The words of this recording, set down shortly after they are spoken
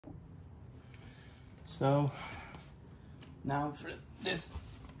So now for this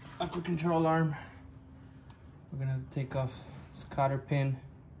upper control arm, we're gonna have to take off this cotter pin,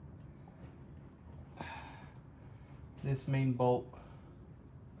 this main bolt,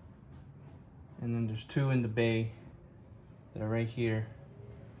 and then there's two in the bay that are right here.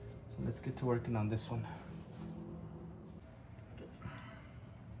 So let's get to working on this one.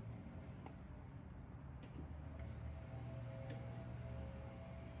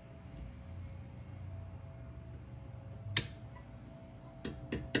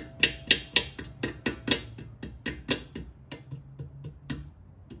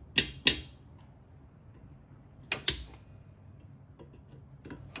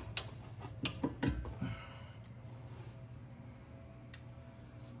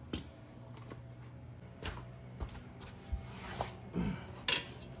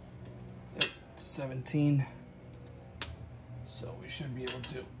 Yep, 17. So we should be able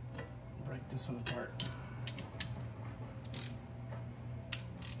to break this one apart.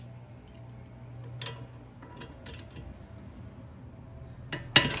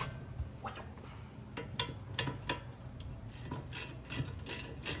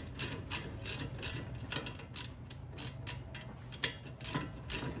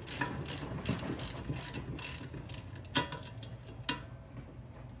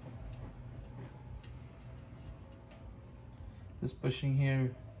 This bushing here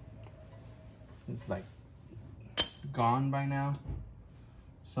is like gone by now,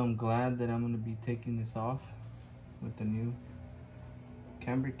 so I'm glad that I'm going to be taking this off with the new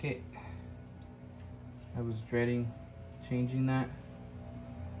camber kit. I was dreading changing that,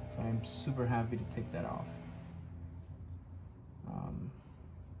 so I'm super happy to take that off.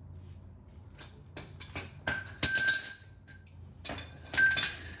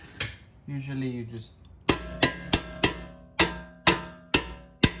 Usually you just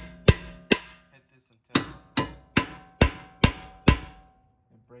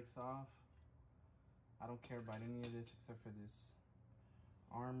breaks off. I don't care about any of this except for this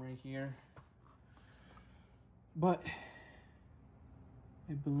arm right here. But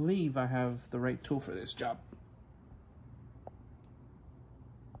I believe I have the right tool for this job.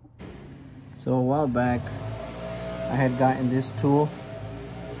 So a while back, I had gotten this tool.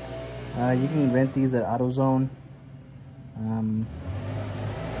 You can rent these at AutoZone.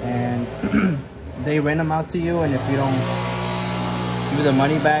 And they rent them out to you, and if you don't give you the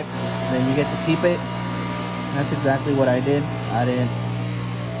money back, then you get to keep it. And that's exactly what I did. I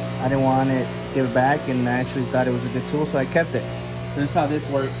didn't want it to give it back, and I actually thought it was a good tool, so I kept it. This is how this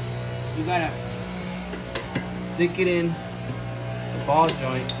works. You gotta stick it in the ball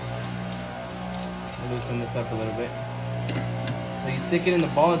joint. I'll loosen this up a little bit. So you stick it in the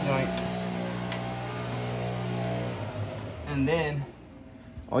ball joint, and then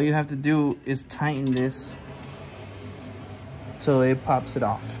all you have to do is tighten this till it pops it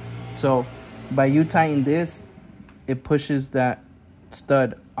off. So by you tighten this, it pushes that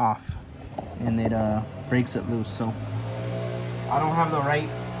stud off and it breaks it loose. So I don't have the right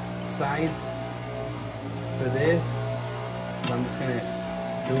size for this, so I'm just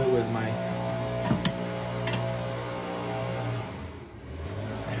gonna do it with my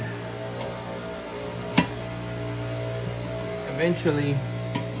eventually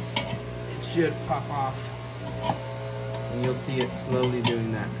it should pop off. And you'll see it slowly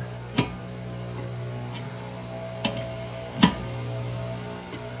doing that.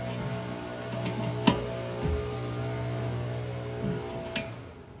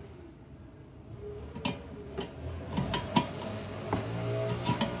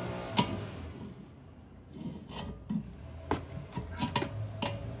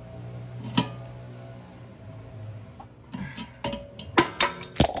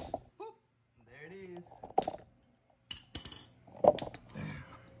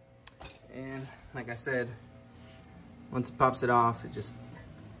 And like I said, once it pops it off, it just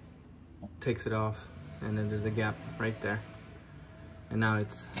takes it off, and then there's a gap right there, and now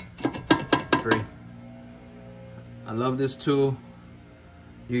it's free. I love this tool.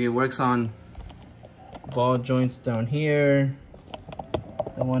 It works on ball joints down here.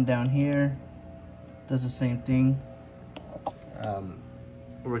 The one down here does the same thing.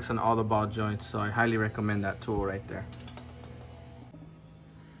 Works on all the ball joints, so I highly recommend that tool right there.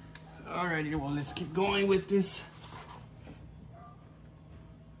 Alrighty, well, let's keep going with this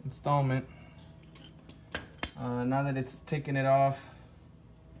installment. Now that it's taken it off,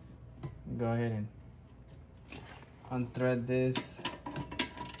 go ahead and unthread this.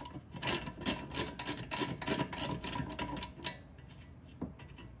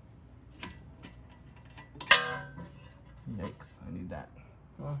 Yikes, I need that.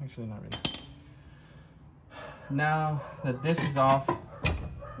 Well, actually not really. now that this is off,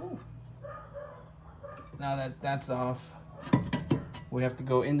 now that that's off, we have to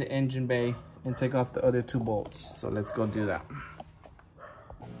go in the engine bay and take off the other 2 bolts. So let's go do that.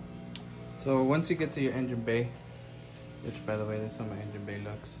 So once you get to your engine bay, which by the way, this is how my engine bay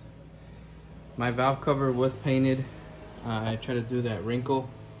looks. My valve cover was painted. I tried to do that wrinkle.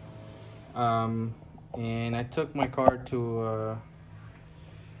 And I took my car to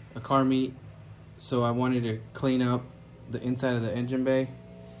a car meet. So I wanted to clean up the inside of the engine bay.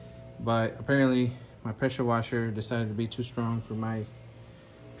 But apparently my pressure washer decided to be too strong for my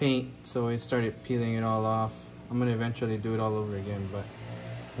paint. So it started peeling it all off. I'm gonna eventually do it all over again, but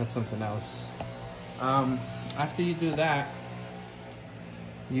that's something else. After you do that,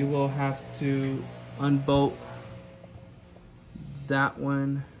 you will have to unbolt that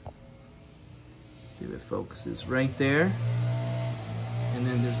one. See if it focuses right there. And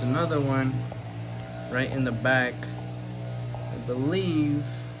then there's another one right in the back. I believe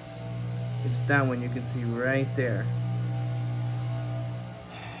it's that one you can see right there.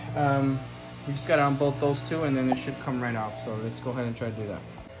 We just gotta unbolt those 2 and then it should come right off. So let's go ahead and try to do that.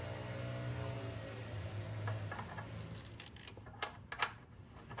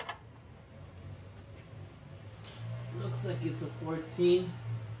 Looks like it's a 14.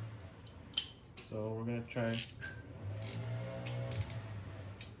 So we're gonna try to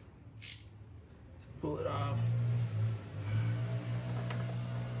pull it off.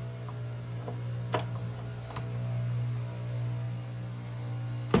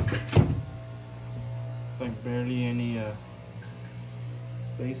 It's like barely any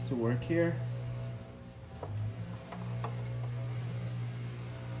space to work here.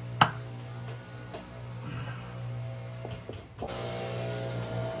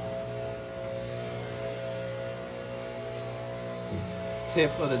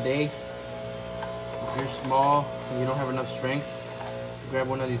 Tip of the day: if you're small and you don't have enough strength, grab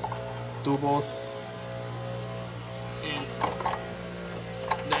one of these tubos, and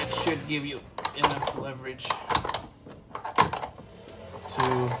that should give you enough leverage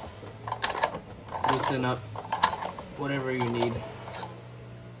to loosen up whatever you need.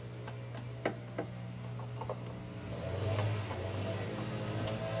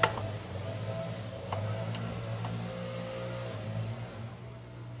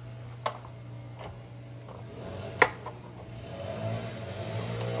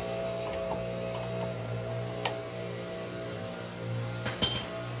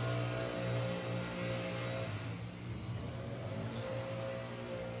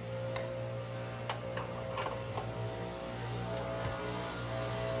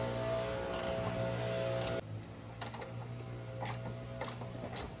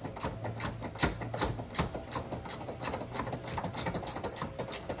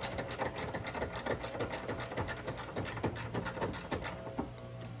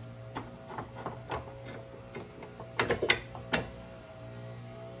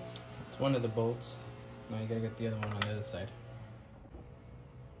 One of the bolts. Now you gotta get the other one on the other side.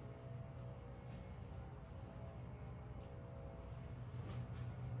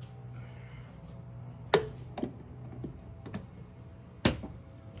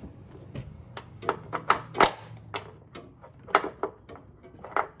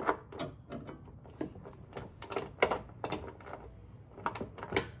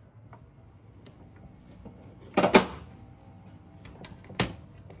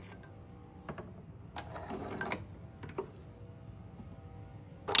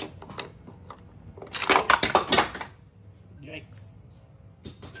 Yikes.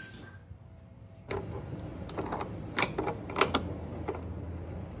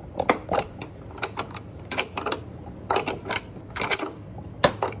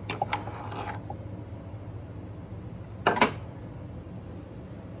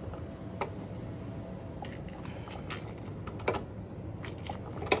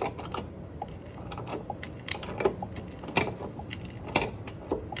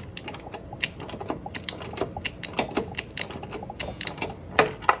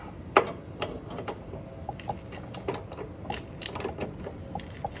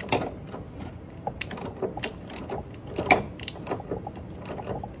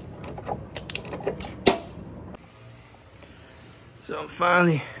 So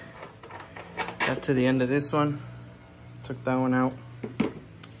finally got to the end of this one, took that one out,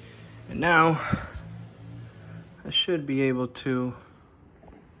 and now I should be able to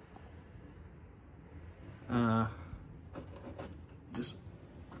just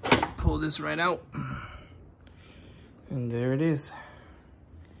pull this right out, and there it is.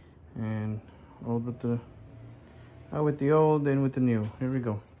 And old with the, out with the old, in with the new. Here we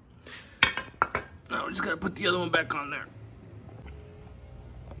go. Now we're just gonna put the other one back on there.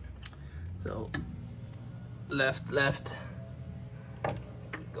 So left,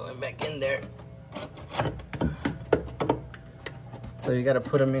 going back in there. So you gotta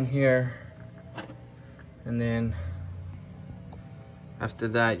put them in here, and then after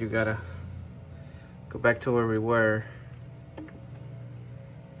that you gotta go back to where we were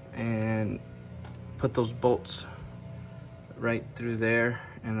and put those bolts right through there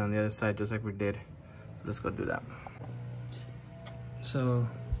and on the other side, just like we did. Let's go do that. So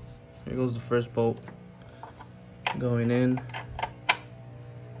here goes the first bolt going in.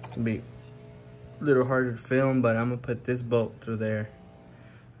 It's gonna be a little harder to film, but I'm gonna put this bolt through there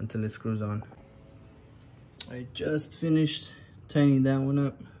until it screws on. I just finished tightening that one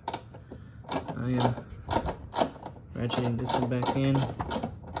up. I am ratcheting this one back in.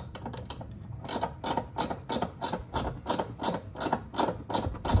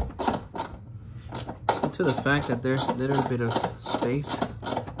 To the fact that there's a little bit of space,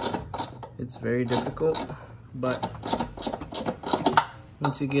 it's very difficult, but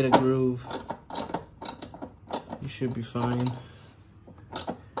once you get a groove, you should be fine.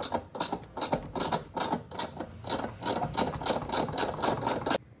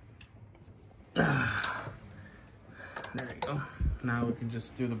 There we go. Now we can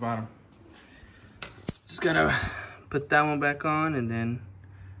just do the bottom. Just gotta put that one back on, and then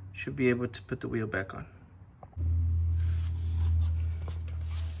should be able to put the wheel back on.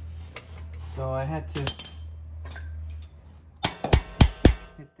 So I had to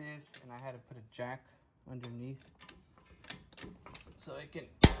hit this, and I had to put a jack underneath so it can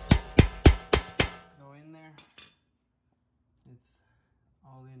go in there. It's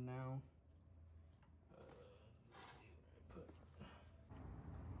all in now.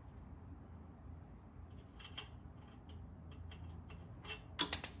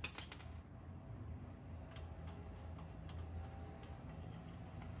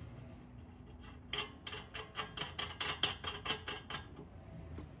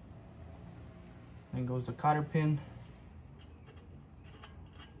 Then goes the cotter pin.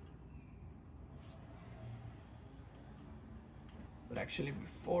 But actually,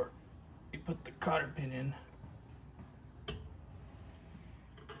 before you put the cotter pin in,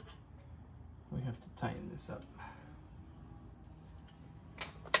 we have to tighten this up.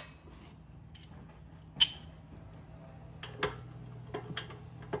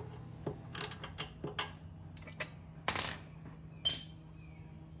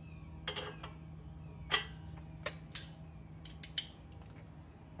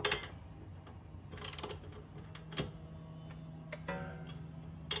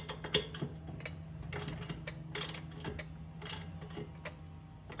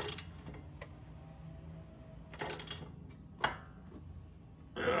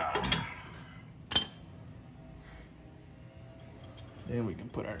 Then we can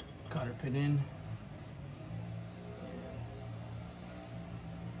put our cotter pin in.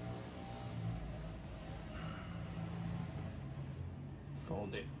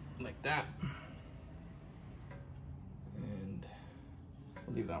 Fold it like that. And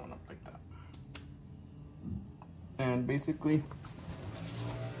we'll leave that one up like that. And basically,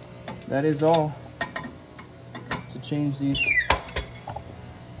 that is all to change these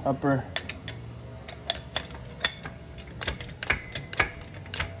upper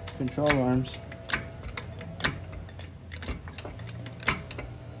control arms.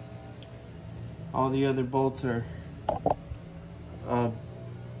 All the other bolts are all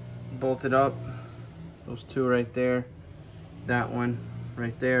bolted up. Those two right there, that one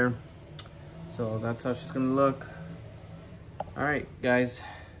right there. So that's how she's gonna look. All right, guys,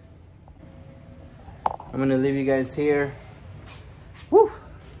 I'm gonna leave you guys here. Woo!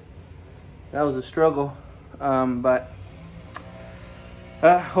 That was a struggle, but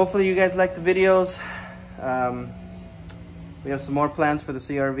hopefully you guys like the videos. We have some more plans for the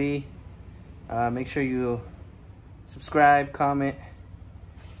CRV. Make sure you subscribe, comment,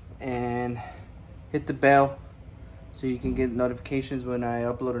 and hit the bell so you can get notifications when I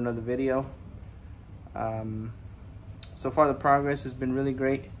upload another video. So far the progress has been really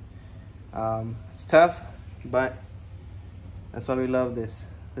great. It's tough, but that's why we love this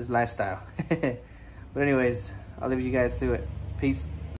lifestyle. But anyways, I'll leave you guys to it. Peace.